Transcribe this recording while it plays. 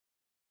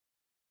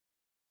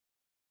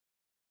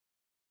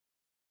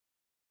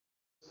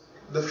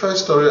The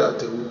first story at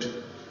Awutu,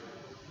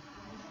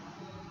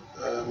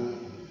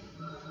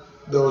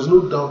 there was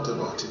no doubt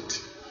about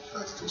it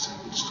that it was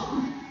a good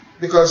story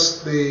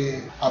because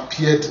they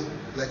appeared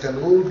like an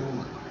old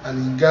woman. And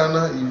in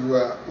Ghana, if you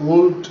are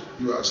old,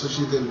 you are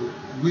associated with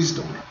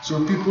wisdom.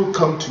 So people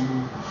come to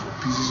you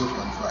for pieces of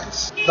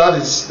advice. That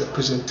is the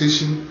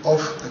presentation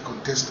of the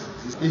contestant.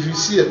 If you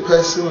see a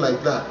person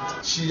like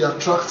that, she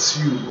attracts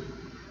you.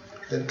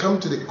 Then come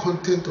to the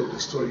content of the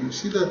story. You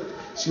see that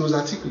she was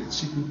articulate.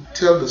 She could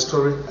tell the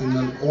story in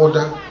an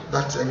order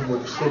that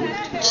everybody followed.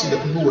 You see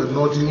that people were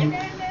nodding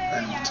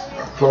and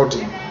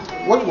applauding.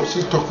 What was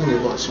she talking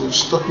about? She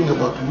was talking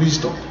about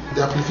wisdom.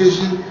 The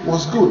application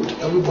was good.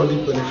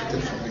 Everybody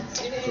benefited from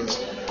it because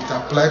it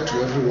applied to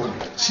everyone.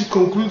 She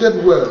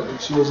concluded well.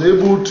 She was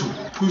able to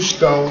push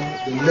down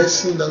the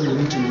lesson that we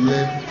need to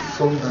learn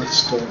from that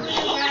story.